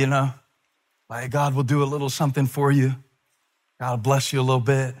today, like God will do a little something for you. God will bless you a little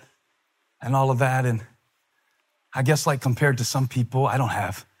bit and all of that. And I guess like compared to some people, I don't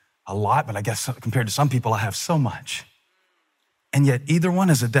have a lot, but I guess compared to some people, I have so much. And yet either one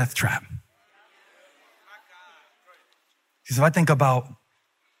is a death trap. Because if I think about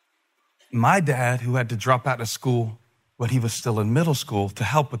my dad who had to drop out of school when he was still in middle school to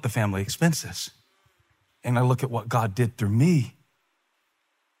help with the family expenses. And I look at what God did through me,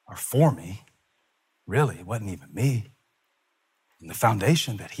 or for me, really, it wasn't even me, and the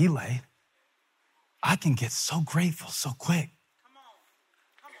foundation that he laid, I can get so grateful so quick.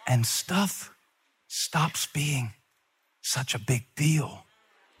 And stuff stops being such a big deal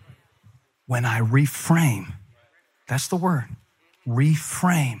when I reframe. That's the word,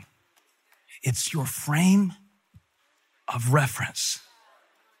 reframe. It's your frame of reference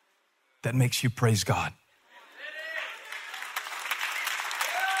that makes you praise God.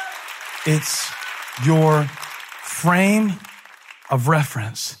 It's your frame of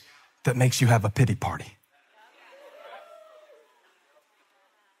reference that makes you have a pity party.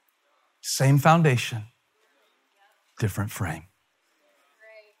 Same foundation, different frame.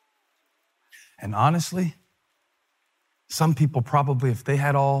 And honestly, some people probably, if they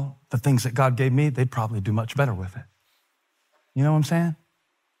had all the things that God gave me, they'd probably do much better with it. You know what I'm saying?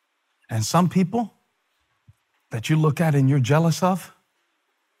 And some people that you look at and you're jealous of,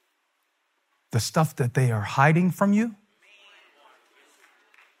 the stuff that they are hiding from you,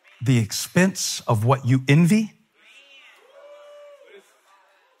 the expense of what you envy,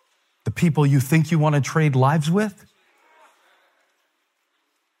 the people you think you want to trade lives with,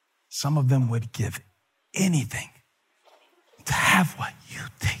 some of them would give anything to have what you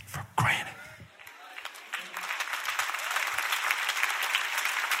take for granted.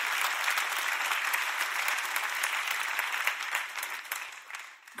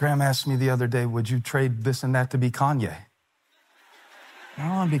 Graham asked me the other day, would you trade this and that to be Kanye? I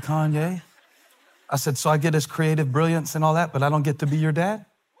don't want to be Kanye. I said, so I get his creative brilliance and all that, but I don't get to be your dad?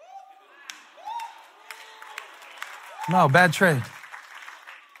 No, bad trade.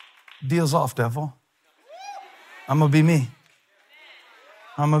 Deal's off, devil. I'm going to be me.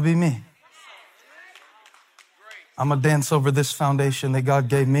 I'm going to be me. I'm going to dance over this foundation that God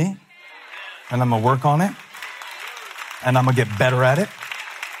gave me, and I'm going to work on it, and I'm going to get better at it,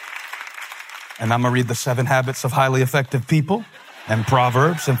 and I'm going to read the 7 Habits of Highly Effective People and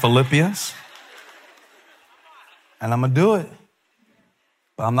Proverbs and Philippians, and I'm going to do it.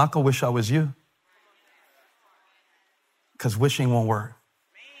 But I'm not going to wish I was you, because wishing won't work.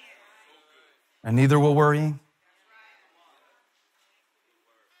 And neither will worrying.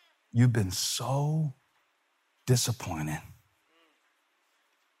 You've been so disappointed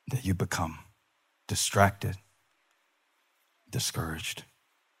that you become distracted, discouraged,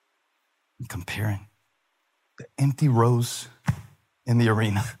 and comparing the empty rows in the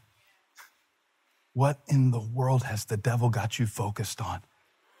arena. What in the world has the devil got you focused on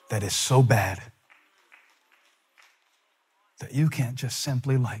that is so bad that you can't just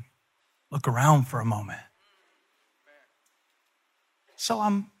simply look around for a moment? So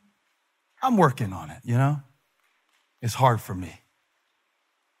I'm working on it, It's hard for me.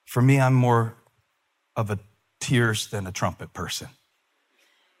 For me, I'm more of a tears than a trumpet person.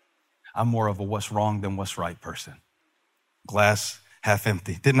 I'm more of a what's wrong than what's right person. Glass half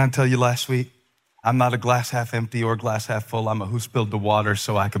empty. Didn't I tell you last week? I'm not a glass half empty or glass half full. I'm a who spilled the water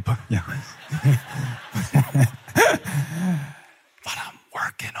so I could put, But I'm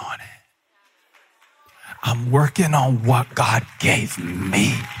working on it. I'm working on what God gave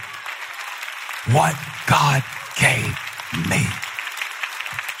me. What God gave me.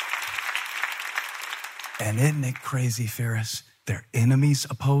 And isn't it crazy, Ferris? Their enemies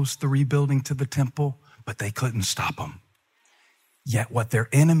opposed the rebuilding to the temple, but they couldn't stop them. Yet what their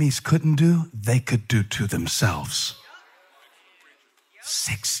enemies couldn't do, they could do to themselves.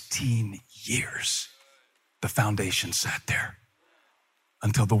 16 years, the foundation sat there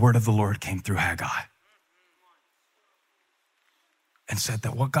until the word of the Lord came through Haggai and said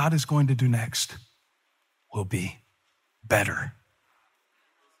that what God is going to do next will be better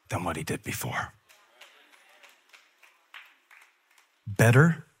than what he did before.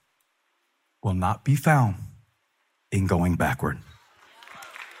 Better will not be found in going backward.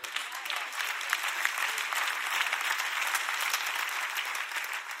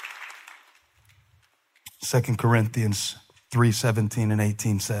 Second Corinthians 3:17 and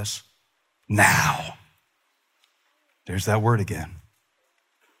 18 says, now There's that word again.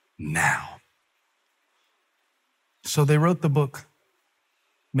 Now. So they wrote the book,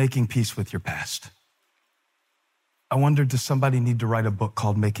 Making Peace with Your Past. I wondered, does somebody need to write a book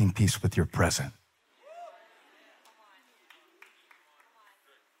called Making Peace with Your Present?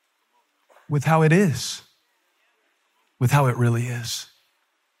 With how it is. With how it really is.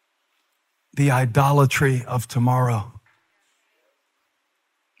 The idolatry of tomorrow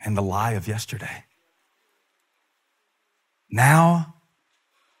and the lie of yesterday. Now,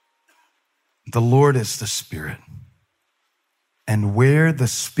 the Lord is the Spirit. And where the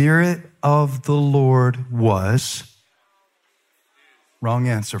Spirit of the Lord was, wrong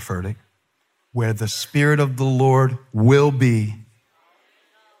answer, Furtick. Where the Spirit of the Lord will be.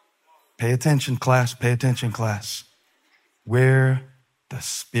 Pay attention, class. Pay attention, class. Where the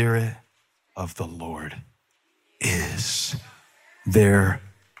Spirit of the Lord is, there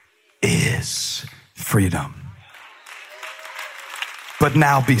is freedom. But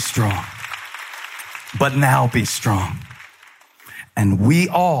now be strong. But now be strong. And we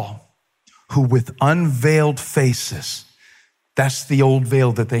all who with unveiled faces, that's the old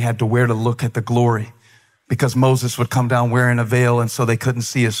veil that they had to wear to look at the glory, because Moses would come down wearing a veil and so they couldn't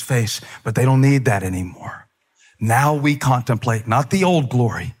see his face, but they don't need that anymore. Now we contemplate not the old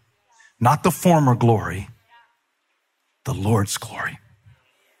glory, not the former glory, the Lord's glory.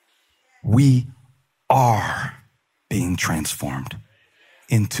 We are being transformed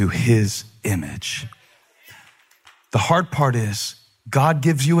into his image. The hard part is God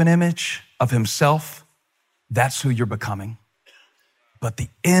gives you an image of himself. That's who you're becoming. But the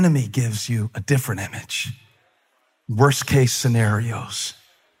enemy gives you a different image. Worst case scenarios,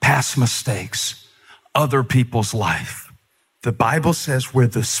 past mistakes, other people's life. The Bible says where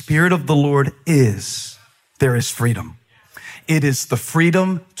the Spirit of the Lord is, there is freedom. It is the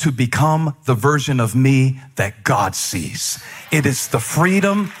freedom to become the version of me that God sees. It is the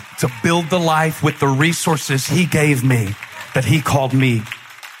freedom to build the life with the resources he gave me, that he called me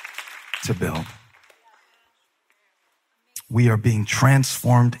to build. We are being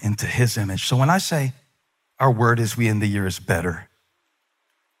transformed into his image. So when I say our word as we end the year is better,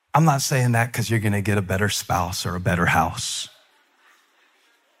 I'm not saying that because you're going to get a better spouse or a better house.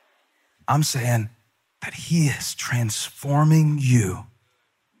 I'm saying that he is transforming you,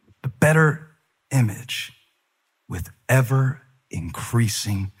 the better image, with ever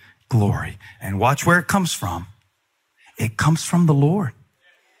increasing glory. And watch where it comes from. It comes from the Lord.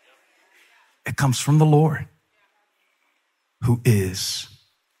 It comes from the Lord, who is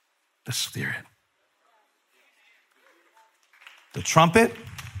the Spirit. The trumpet.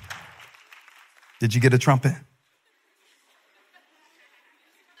 Did you get a trumpet?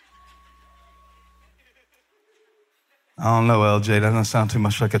 I don't know, LJ. That doesn't sound too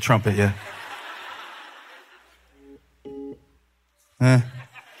much like a trumpet yet.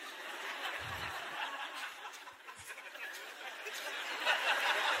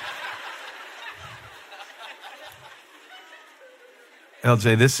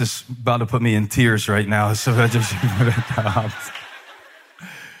 LJ, this is about to put me in tears right now. So I just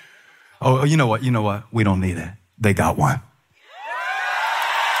oh, you know what? You know what? We don't need it. They got one.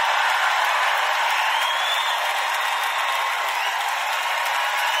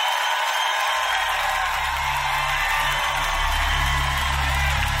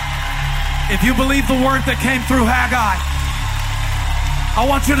 If you believe the word that came through Haggai, I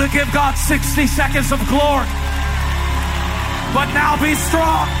want you to give God 60 seconds of glory. But now be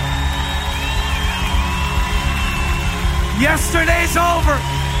strong. Yesterday's over,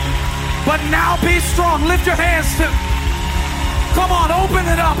 but now be strong. Lift your hands to. Come on, open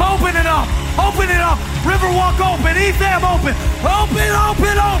it up, open it up, open it up. Riverwalk open, Etham open, open,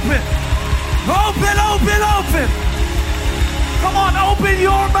 open, open, open, open, open. Come on, open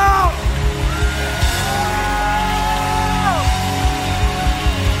your mouth.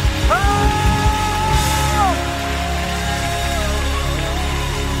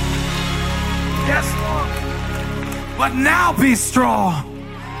 Yes, Lord. But now be strong.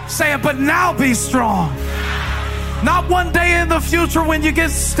 Say it, but now be strong. Not one day in the future when you get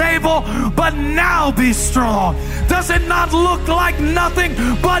stable, but now be strong. Does it not look like nothing?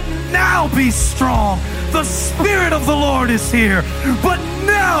 But now be strong. The Spirit of the Lord is here, but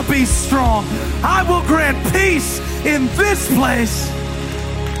now be strong. I will grant peace in this place.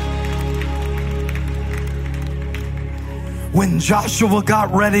 When Joshua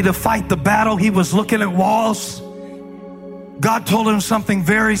got ready to fight the battle, he was looking at walls. God told him something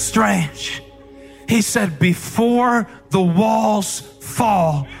very strange. He said, before the walls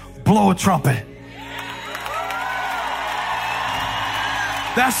fall, blow a trumpet.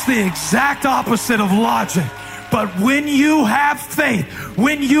 That's the exact opposite of logic. But when you have faith,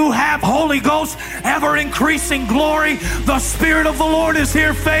 when you have Holy Ghost, ever-increasing glory, the Spirit of the Lord is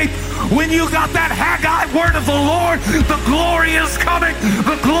here, faith. When you got that Haggai word of the Lord, the glory is coming,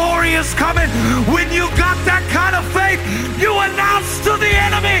 the glory is coming. When you got that kind of faith, you announce to the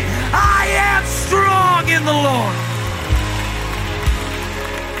enemy, I am strong in the Lord.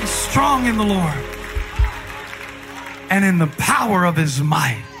 He's strong in the Lord and in the power of his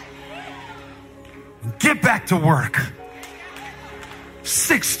might. Get back to work.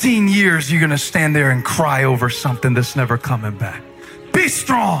 16 years you're going to stand there and cry over something that's never coming back. Be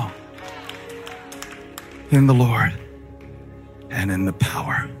strong in the Lord and in the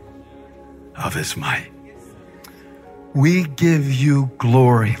power of his might. We give you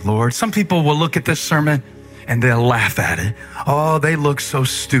glory, Lord. Some people will look at this sermon and they'll laugh at it. Oh, they look so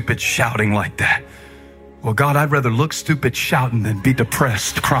stupid shouting like that. Well, God, I'd rather look stupid shouting than be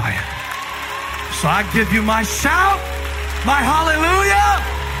depressed crying. So I give you my shout, my hallelujah.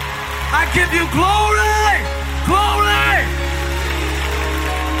 I give you glory, glory.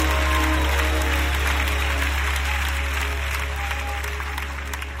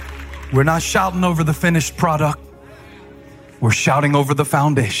 We're not shouting over the finished product. We're shouting over the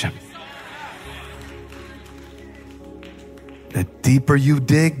foundation. The deeper you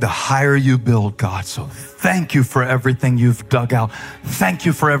dig, the higher you build, God. So thank you for everything you've dug out. Thank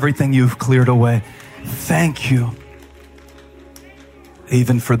you for everything you've cleared away. Thank you,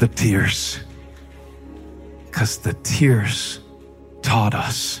 even for the tears, because the tears taught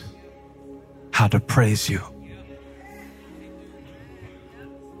us how to praise you.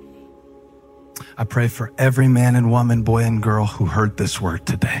 I pray for every man and woman, boy and girl who heard this word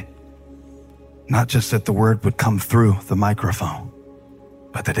today. Not just that the word would come through the microphone,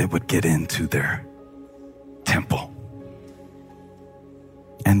 but that it would get into their temple.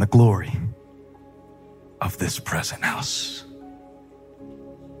 And the glory of this present house.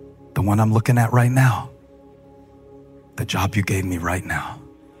 The one I'm looking at right now. The job you gave me right now.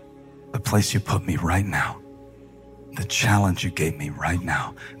 The place you put me right now. The challenge you gave me right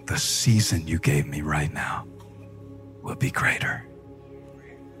now. The season you gave me right now will be greater.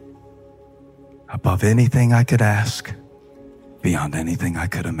 Above anything I could ask, beyond anything I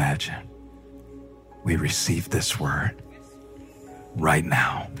could imagine. We receive this word right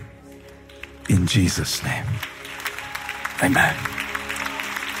now. In Jesus' name, amen.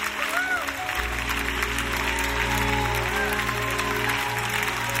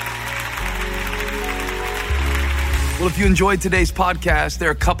 Well, if you enjoyed today's podcast, there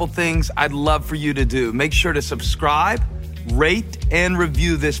are a couple things I'd love for you to do. Make sure to subscribe, rate, and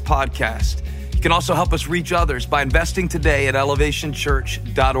review this podcast. You can also help us reach others by investing today at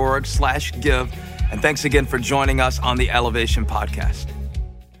elevationchurch.org/give. And thanks again for joining us on the Elevation Podcast.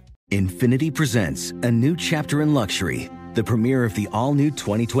 Infiniti presents a new chapter in luxury, the premiere of the all-new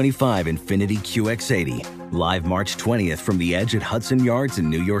 2025 Infiniti QX80, live March 20th from the Edge at Hudson Yards in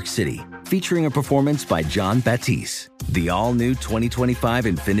New York City, featuring a performance by John Batiste. The all-new 2025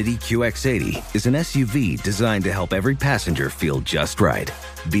 Infiniti QX80 is an SUV designed to help every passenger feel just right.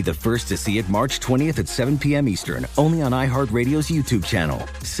 Be the first to see it March 20th at 7 p.m. Eastern, only on iHeartRadio's YouTube channel.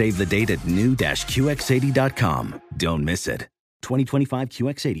 Save the date at new-QX80.com. Don't miss it. 2025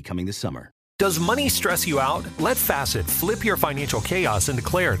 QX80 coming this summer. Does money stress you out? Let Facet flip your financial chaos into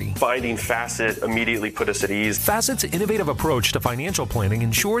clarity. Finding Facet immediately put us at ease. Facet's innovative approach to financial planning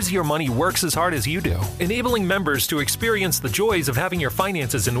ensures your money works as hard as you do, enabling members to experience the joys of having your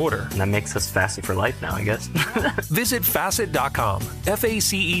finances in order. And that makes us Facet for life now, I guess. Visit Facet.com,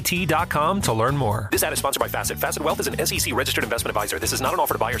 FACET.com to learn more. This ad is sponsored by Facet. Facet Wealth is an SEC registered investment advisor. This is not an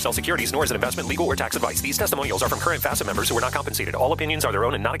offer to buy or sell securities, nor is it investment, legal, or tax advice. These testimonials are from current Facet members who are not compensated. All opinions are their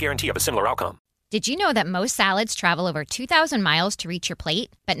own and not a guarantee of a similar outcome. Did you know that most salads travel over 2,000 miles to reach your plate?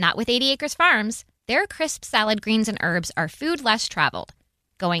 But not with 80 Acres Farms. Their crisp salad greens and herbs are food less traveled,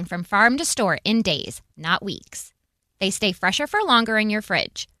 going from farm to store in days, not weeks. They stay fresher for longer in your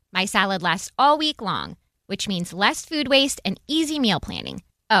fridge. My salad lasts all week long, which means less food waste and easy meal planning.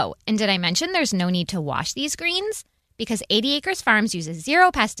 Oh, and did I mention there's no need to wash these greens? Because 80 Acres Farms uses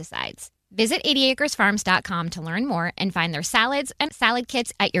 0 pesticides. Visit 80acresfarms.com to learn more and find their salads and salad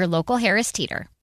kits at your local Harris Teeter.